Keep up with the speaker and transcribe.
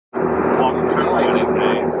totally on his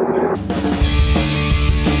name.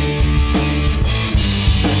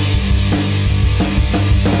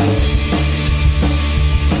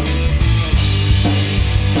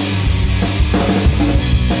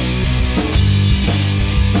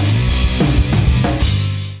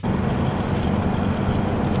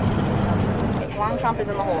 Long Trump is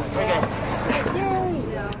in the hole. We're good.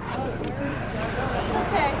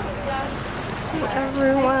 Okay. See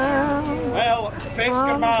everyone. Well,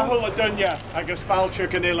 fesgur mahul a dunya agus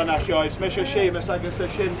falchuk an ilan achiois. Misha Seamus agus a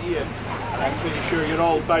shin Ian. I'm pretty sure you're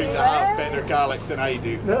all bound to have better Gaelic than I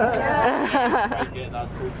do. I get that,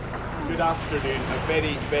 folks. Good afternoon. A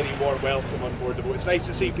very, very warm welcome on board the boat. It's nice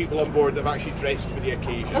to see people on board that have actually dressed for the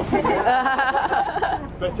occasion.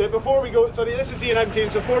 But before we go, sorry, this is Ian, I'm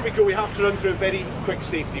James. Before we go, we have to run through a very quick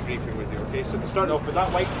safety briefing with you, okay? So to start off with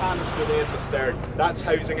that white canister there at the stern, that's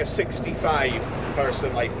housing a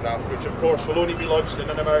 65-person life raft, which of course will only be launched in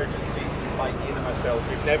an emergency by Ian and myself.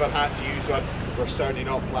 We've never had to use one. We're certainly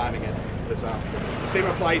not planning it this afternoon. The same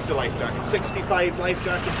applies to life jackets. 65 life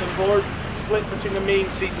jackets on board, split between the main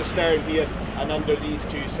seat, the stern here, and under these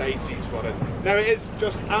two side seats for it. Now it is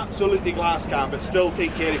just absolutely glass can, but still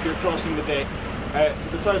take care if you're crossing the deck. To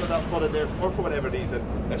the toilet that flooded there, or for whatever reason,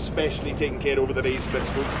 especially taking care over the raised bits,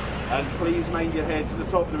 folks. And please mind your heads to the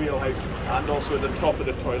top of the wheelhouse and also at the top of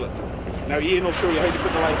the toilet. Now Ian will show you how to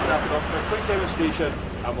put the life jacket on for a quick demonstration,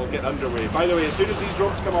 and we'll get underway. By the way, as soon as these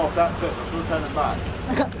ropes come off, that's it. There's no turning back.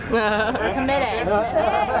 We're committed.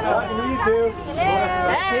 Talking to you too.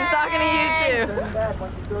 He's talking to you too.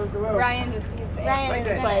 Ryan is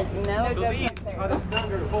like, no. So these are the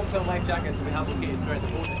standard hotel life jackets we have located throughout the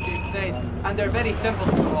boat, as James said, and they're very simple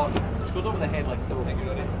to put on, which goes over the head like so.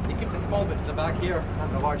 You keep the small bit to the back here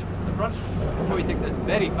and the large bit to the front, before you take this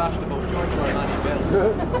very fashionable George Armani belt,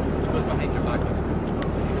 which goes behind your back like so.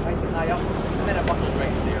 Nice and high up, and then it buckles right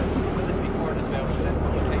in there. Put this before this belt, and then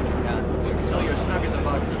pull it tight as you can, until you're snug as a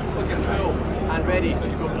bug, looking cool, and ready to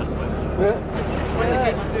go for a swim. So in the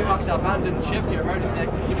case you do have to abandon ship, your emergency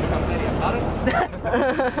exit should become very apparent.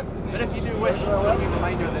 But if you do wish, I'll be a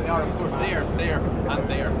reminder that they are, of course, there, and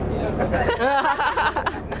there.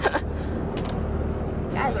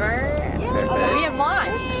 Guys, we have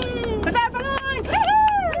launched. Prepare for launch!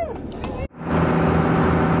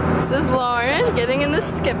 This is Lauren getting in the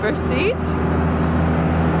skipper seat.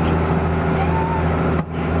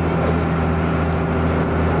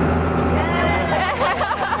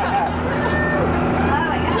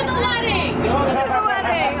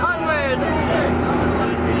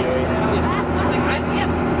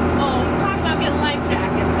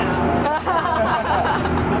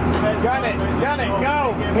 Gun it,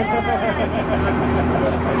 go!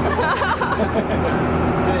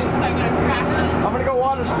 I'm gonna go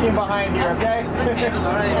water skiing behind here, okay?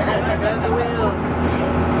 Alright, got the wheel.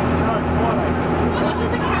 What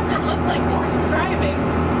does a captain look like while he's driving?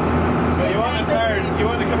 So you want to turn, you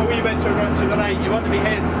want to come a wee bit to the right, you want to be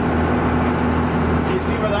heading. You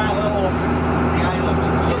see where that little island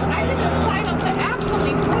is? Dude, I didn't sign up to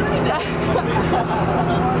actually drive it.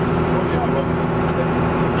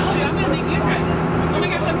 Actually, I'm gonna make you drive it. Oh my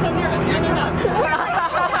gosh, I'm so nervous.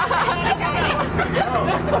 No.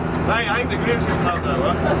 Right, I think the groom's going to help now,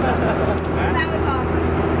 huh? That was awesome.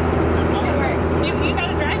 It worked. You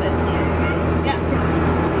gotta drive it. Yeah.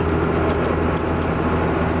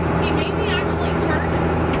 He made me actually turn it.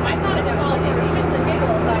 I thought it was all your shits and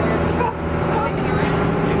giggles on your taking it around.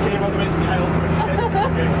 You came on the Misty Isle for shits,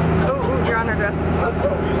 okay? Oh, you're on her dress. That's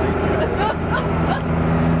what we like.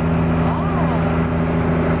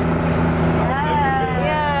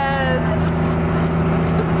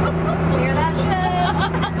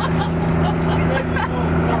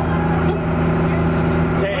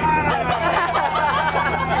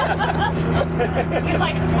 He's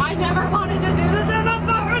like, I never wanted to do this in the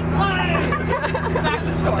first place. Back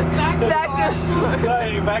to shore. Back to shore.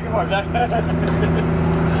 Hey, back and forth.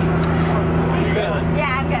 You good?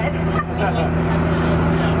 Yeah, I'm good.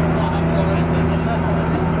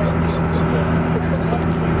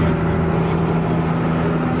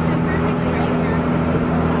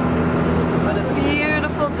 What a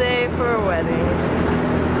beautiful day for a wedding.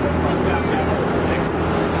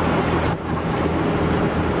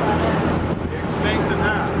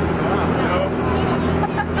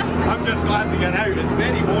 I'm just glad to get out. It's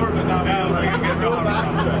very warm at that moment. I can get real back.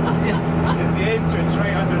 It's the entrance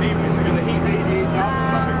right underneath you, so you've got the heat radiating up.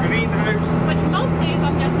 It's like a greenhouse. Which most days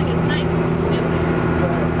I'm guessing is nice.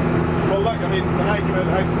 Well, look, I mean, when I came out of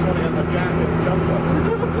the house this morning, I had my jacket and jumper.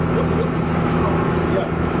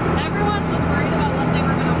 Yeah. Everyone was worried about what they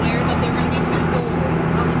were going to wear, that they were going to be too cold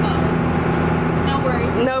on the boat. No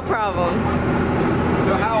worries. No problem.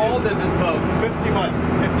 So how old is this boat?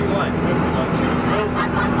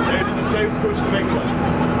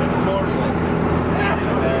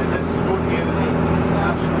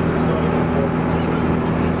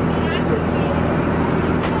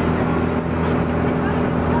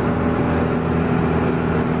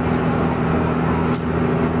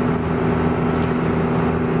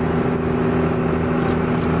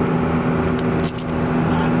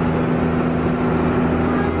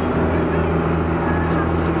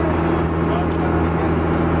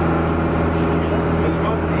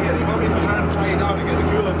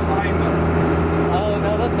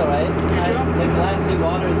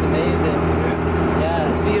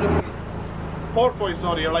 porpoise,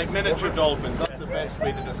 sorry, are like miniature dolphins. That's the best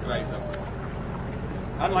way to describe them.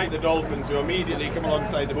 Unlike the dolphins who immediately come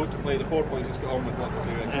alongside the boat to play, the porpoise just get on with what they're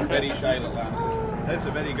doing. They're very shy at land. It's a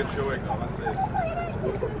very good showing though, I must say.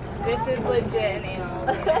 This is legit an animal.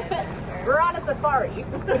 We're on a safari.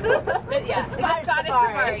 Yeah, Scottish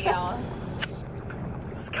safari, y'all.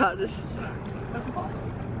 Scottish.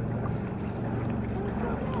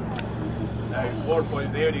 Now,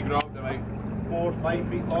 porpoise, they only grow up to about 4 or 5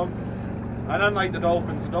 feet long. And unlike the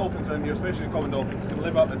dolphins in here, especially the common dolphins, can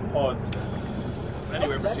live up in pods.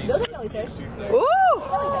 Anywhere between. Those are jellyfish. Woo!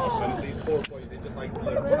 When it's these porpoise, they just like to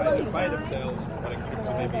live by themselves, but in groups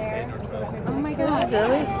of maybe 10 or 12. Oh my gosh.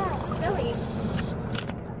 Jelly? Jelly.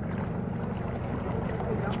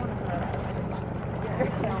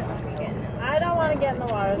 I don't want to get in the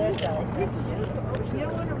water. There's jellyfish.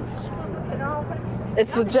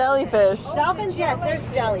 It's the jellyfish. Dolphins, yes, there's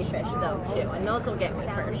jellyfish though too, and those will get me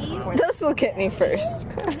first. This will get me first.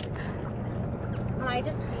 I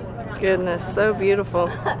just Goodness, so beautiful.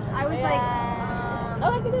 I was like, oh,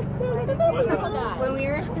 look at this too. Look at that beautiful guy. When we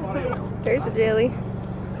were There's a jelly.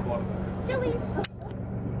 Jellies.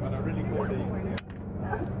 But I really cool days,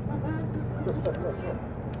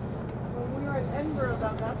 When we were in Edinburgh,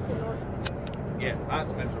 that's the north. yeah,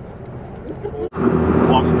 that's miserable.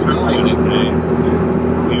 Welcome to our say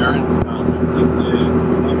we are in Scotland.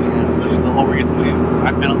 This is the whole reason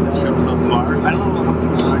I've been on this trip so far. I don't know how much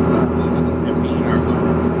more I've been.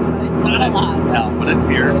 It's not a lot. No, but it's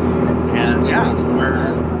here. And yeah,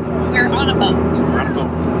 We're on a boat. we're on a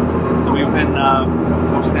boat. So we've been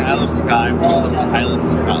going to the Isle of Skye, which is in the Highlands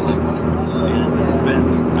of Scotland. And it's been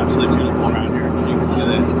absolutely beautiful around here. You can see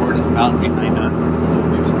the gorgeous mountain behind us.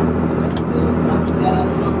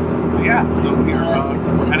 So yeah, so we are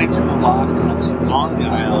heading to a lock on the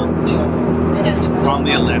isle from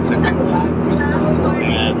the Atlantic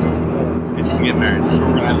and to get married. So we're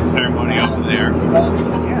going to have the ceremony over there.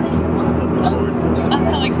 Yeah. I'm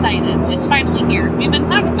so excited. It's finally here. We've been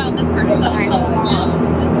talking about this for so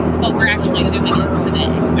long, but we're actually doing it today.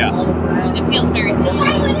 Yeah. It feels very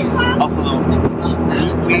surreal. Also, though,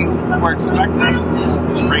 we were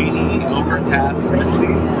expecting rainy, overcast, misty,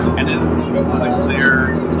 and then a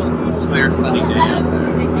clear sunny day.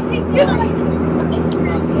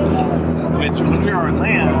 Which, when we were on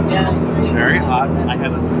land, was very hot. I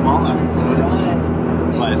had a small episode,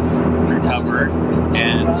 but recovered.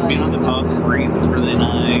 And being on the boat, the breeze is really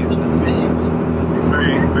nice. It's just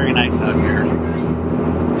very, very nice out here.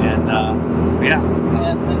 And yeah,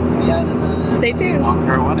 Stay tuned. on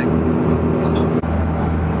to our wedding. So.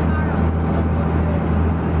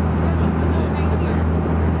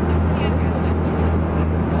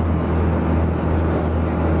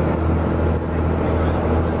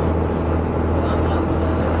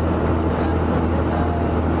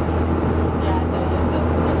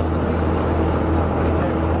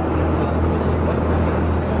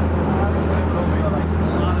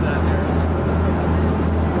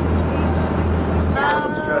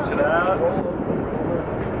 Stretch it out.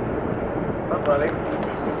 Up, buddy. Oh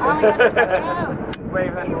my God, it's so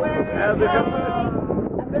Waving.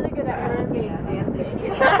 I'm really good at mermaid dancing.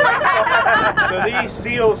 So these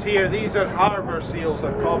seals here, these are harbour seals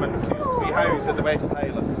or common seals we house at the West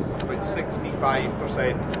Island. About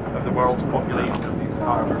 65% of the world's population of these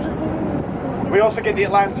harbours. We also get the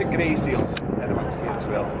Atlantic grey seals in amongst here as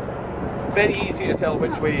well. Very easy to tell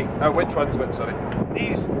which one's which, sorry.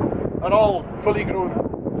 These are all fully grown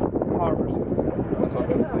harbour seals. That's what I'm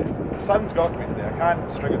going to say. The sun's got me today, I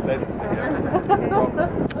can't string a sentence together.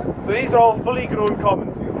 So these are all fully grown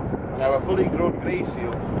common seals. Now a fully grown grey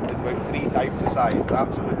seal is about 3 times the size. They're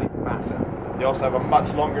absolutely massive. They also have a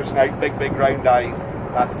much longer snout, big round eyes.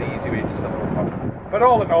 That's the easy way to tell them. But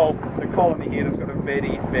all in all, the colony here has got a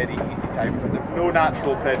very, very easy time because there are no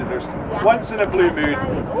natural predators. Once in a blue moon,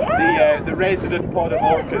 the resident pod of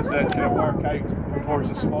orcas that kind of work out towards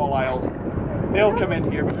the small isles, they'll come in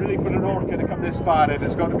here, but really for an orca to come this far in,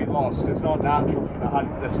 it's got to be lost. It's not natural for the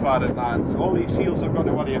hunt this far inland. So all these seals have got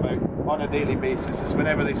to worry about on a daily basis is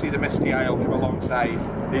whenever they see the Misty Isle come alongside,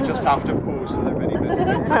 they just have to pose so they're very busy.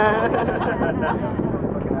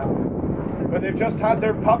 But they've just had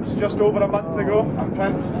their pups just over a month ago. I'm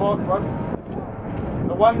trying to spot one.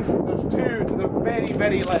 There's 2 to the very,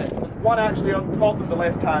 very left. There's one actually on top of the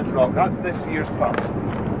left-hand rock. That's this year's pups.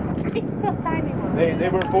 It's so tiny. They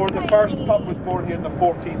were born, the first pup was born here on the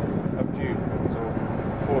 14th of June, so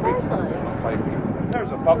 4 weeks ago, not 5 weeks.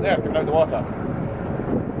 There's a pup there coming out of the water.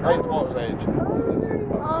 Right at the water's edge. So this is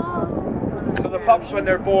the pup. So the pups when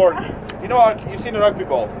they're born, you know what, you've seen a rugby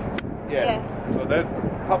ball? Yeah. So the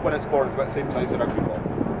pup when it's born is about the same size as a rugby ball.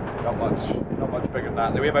 Not much bigger than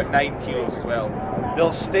that. They weigh about 9 kilos as well.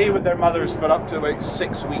 They'll stay with their mothers for up to about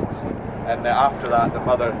 6 weeks, and after that, the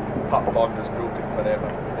mother-pup bond is broken forever.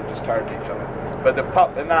 They just turn to each other. But the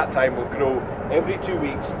pup in that time will grow every 2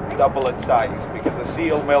 weeks, double in size, because the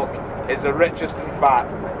seal milk is the richest in fat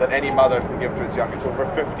that any mother can give to its young. It's over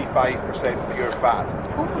 55% pure fat.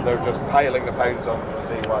 So they're just piling the pounds on from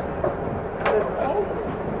day one.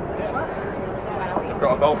 I've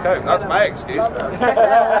got a bulk out. That's my excuse.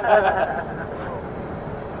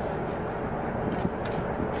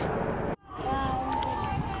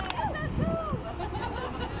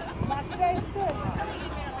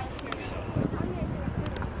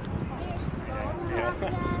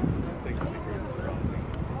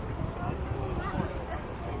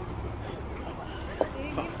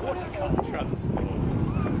 What a transport.